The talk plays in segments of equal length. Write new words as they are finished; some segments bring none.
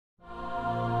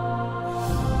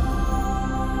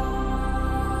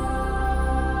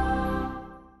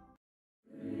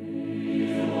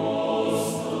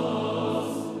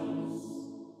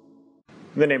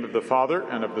In the name of the Father,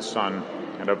 and of the Son,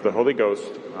 and of the Holy Ghost.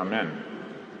 Amen.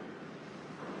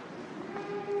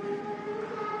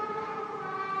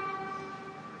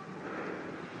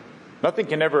 Nothing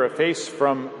can ever efface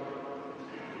from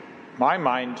my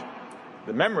mind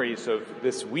the memories of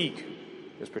this week,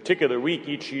 this particular week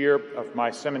each year of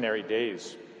my seminary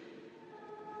days.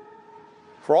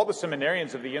 For all the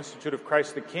seminarians of the Institute of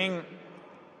Christ the King,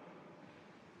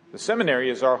 the seminary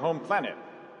is our home planet.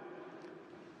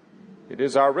 It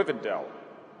is our Rivendell,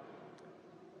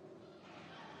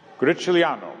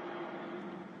 Griciliano.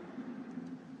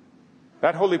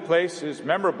 That holy place is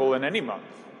memorable in any month,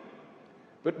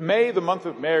 but May, the month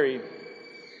of Mary,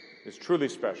 is truly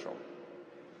special.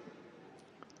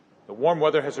 The warm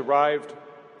weather has arrived,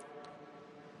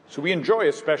 so we enjoy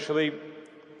especially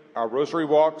our rosary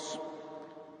walks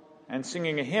and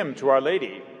singing a hymn to Our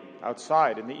Lady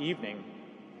outside in the evening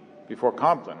before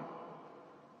Compline.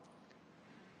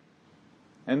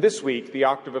 And this week, the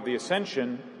Octave of the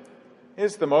Ascension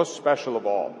is the most special of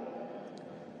all,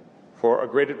 for a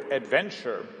great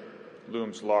adventure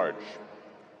looms large.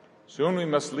 Soon we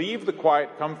must leave the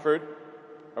quiet comfort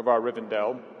of our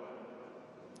Rivendell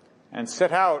and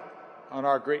set out on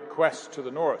our great quest to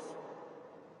the north.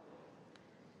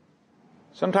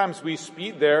 Sometimes we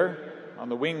speed there on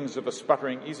the wings of a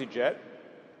sputtering EasyJet.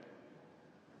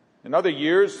 In other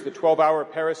years, the 12-hour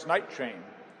Paris night train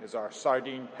is our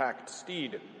sardine-packed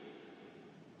steed.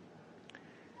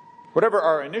 Whatever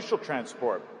our initial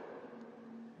transport,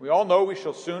 we all know we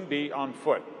shall soon be on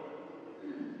foot.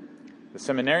 The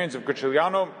seminarians of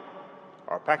Griciliano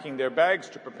are packing their bags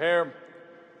to prepare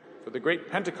for the great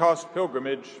Pentecost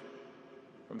pilgrimage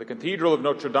from the Cathedral of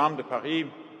Notre-Dame de Paris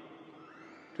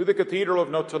to the Cathedral of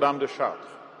Notre-Dame de Chartres.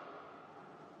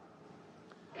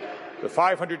 The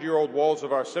 500-year-old walls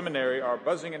of our seminary are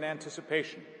buzzing in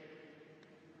anticipation.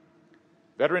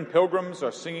 Veteran pilgrims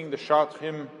are singing the Chartres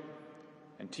hymn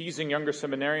and teasing younger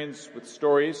seminarians with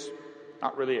stories,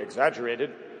 not really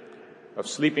exaggerated, of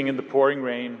sleeping in the pouring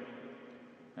rain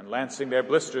and lancing their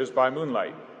blisters by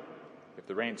moonlight, if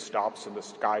the rain stops and the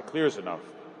sky clears enough.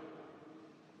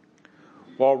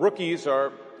 While rookies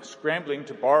are scrambling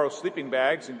to borrow sleeping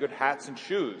bags and good hats and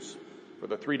shoes for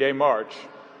the 3-day march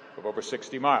of over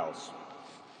 60 miles.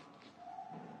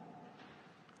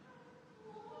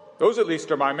 Those at least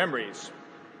are my memories.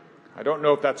 I don't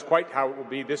know if that's quite how it will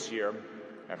be this year,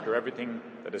 after everything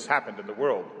that has happened in the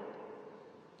world.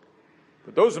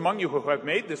 But those among you who have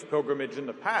made this pilgrimage in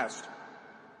the past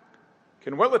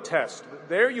can well attest that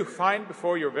there you find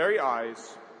before your very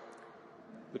eyes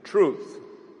the truth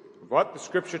of what the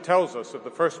Scripture tells us of the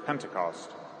first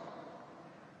Pentecost.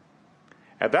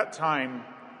 At that time,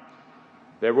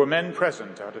 there were men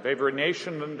present out of every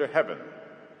nation under heaven.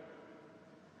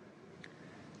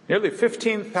 Nearly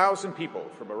 15,000 people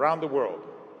from around the world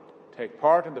take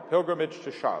part in the pilgrimage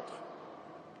to Chartres,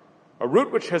 a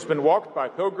route which has been walked by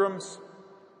pilgrims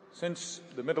since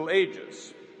the Middle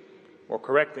Ages, more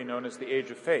correctly known as the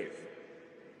Age of Faith.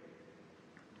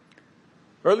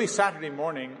 Early Saturday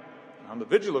morning, on the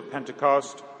vigil of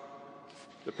Pentecost,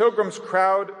 the pilgrims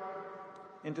crowd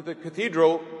into the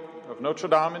Cathedral of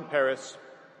Notre-Dame in Paris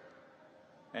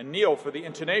and kneel for the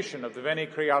intonation of the Veni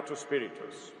Creator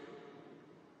Spiritus.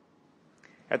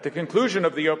 At the conclusion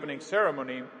of the opening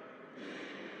ceremony,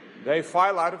 they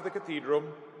file out of the cathedral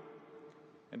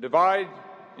and divide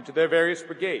into their various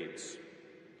brigades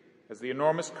as the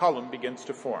enormous column begins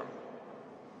to form.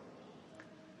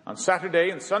 On Saturday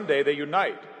and Sunday, they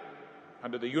unite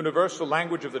under the universal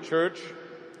language of the Church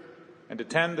and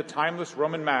attend the timeless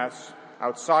Roman Mass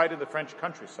outside in the French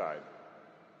countryside.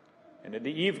 And in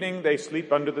the evening, they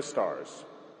sleep under the stars.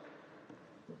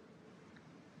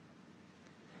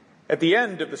 At the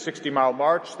end of the 60-mile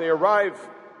march, they arrive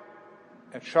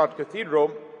at Chartres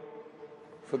Cathedral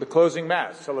for the closing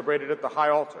Mass, celebrated at the high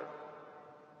altar.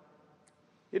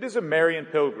 It is a Marian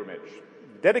pilgrimage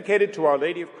dedicated to Our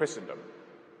Lady of Christendom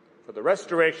for the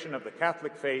restoration of the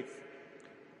Catholic faith,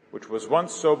 which was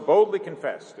once so boldly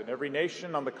confessed in every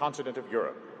nation on the continent of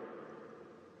Europe.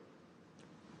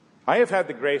 I have had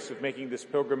the grace of making this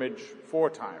pilgrimage 4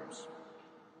 times.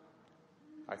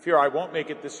 I fear I won't make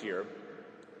it this year,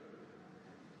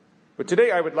 but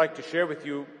today I would like to share with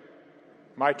you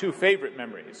my 2 favorite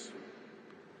memories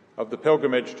of the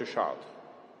pilgrimage to Chartres.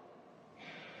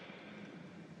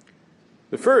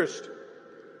 The first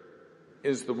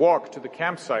is the walk to the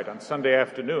campsite on Sunday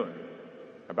afternoon,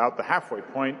 about the halfway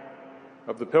point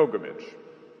of the pilgrimage.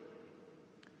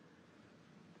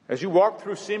 As you walk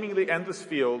through seemingly endless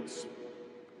fields,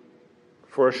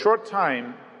 for a short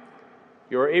time,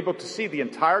 you are able to see the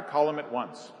entire column at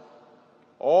once,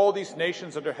 all these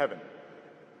nations under heaven,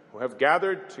 who have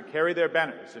gathered to carry their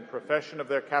banners in profession of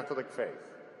their Catholic faith.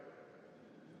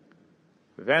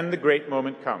 Then the great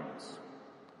moment comes,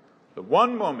 the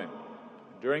one moment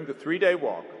during the 3-day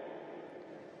walk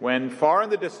when, far in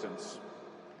the distance,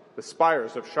 the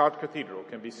spires of Chartres Cathedral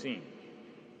can be seen.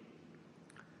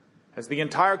 As the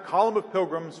entire column of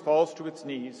pilgrims falls to its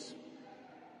knees,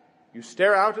 you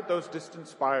stare out at those distant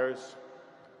spires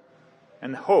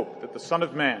and hope that the Son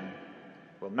of Man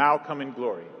will now come in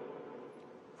glory.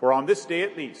 For on this day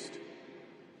at least,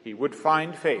 he would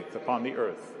find faith upon the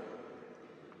earth.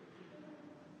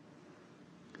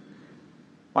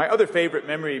 My other favorite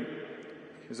memory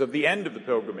is of the end of the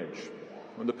pilgrimage,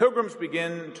 when the pilgrims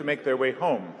begin to make their way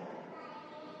home.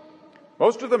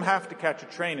 Most of them have to catch a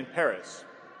train in Paris,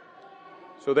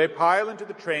 so they pile into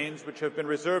the trains which have been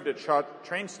reserved at Chartres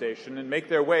train station and make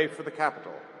their way for the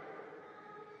capital.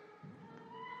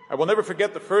 I will never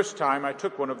forget the first time I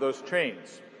took one of those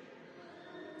trains.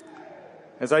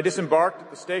 As I disembarked at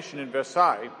the station in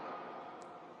Versailles,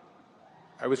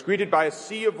 I was greeted by a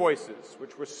sea of voices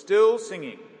which were still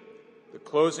singing the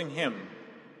closing hymn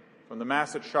from the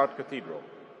Mass at Chartres Cathedral.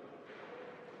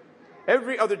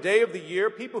 Every other day of the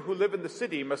year, people who live in the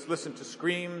city must listen to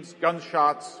screams,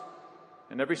 gunshots,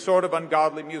 and every sort of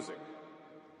ungodly music.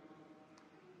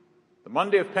 The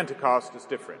Monday of Pentecost is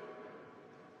different.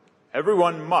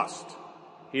 Everyone must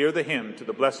hear the hymn to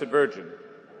the Blessed Virgin,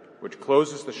 which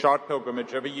closes the Chartres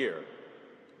pilgrimage every year.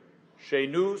 Chez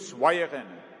nous, soyez reine.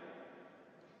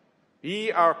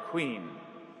 Be our queen.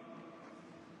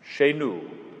 Chez nous.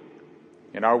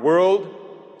 In our world,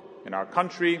 in our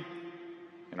country,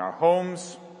 in our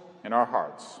homes, in our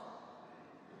hearts.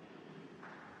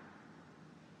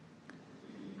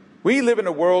 We live in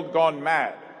a world gone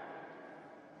mad.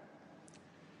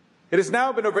 It has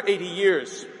now been over 80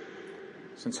 years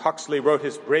since Huxley wrote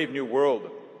his Brave New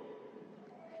World.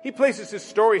 He places his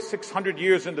story 600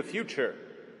 years in the future,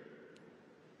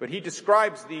 but he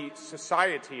describes the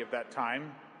society of that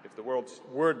time, if the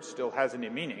word still has any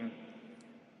meaning,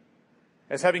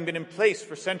 as having been in place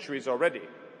for centuries already.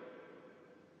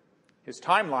 His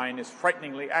timeline is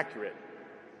frighteningly accurate.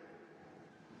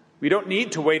 We don't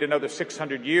need to wait another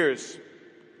 600 years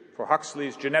for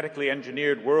Huxley's genetically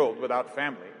engineered world without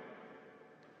family.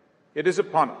 It is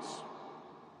upon us.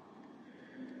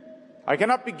 I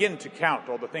cannot begin to count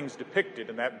all the things depicted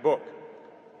in that book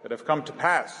that have come to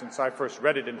pass since I first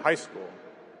read it in high school.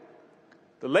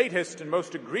 The latest and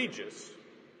most egregious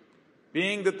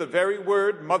being that the very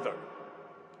word mother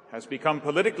has become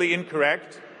politically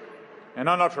incorrect and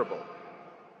unutterable.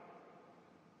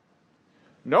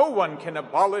 No one can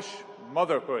abolish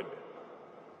motherhood.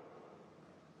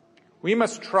 We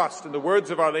must trust in the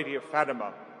words of Our Lady of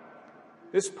Fatima.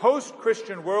 This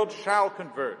post-Christian world shall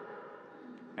convert,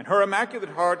 and her Immaculate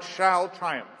Heart shall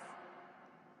triumph.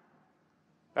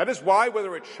 That is why,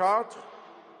 whether at Chartres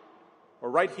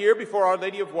or right here before Our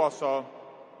Lady of Warsaw,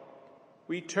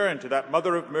 we turn to that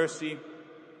Mother of Mercy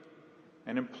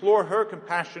and implore her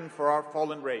compassion for our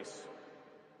fallen race.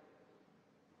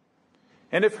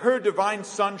 And if her divine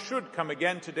Son should come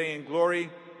again today in glory,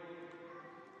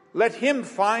 let him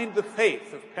find the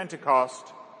faith of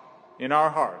Pentecost in our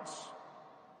hearts.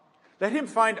 Let him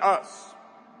find us,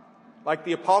 like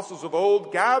the apostles of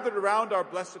old, gathered around our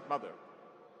Blessed Mother,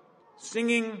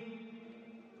 singing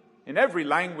in every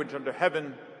language under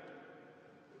heaven,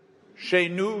 Chez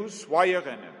nous, soyez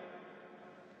reine.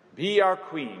 Be our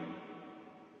Queen.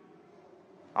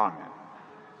 Amen.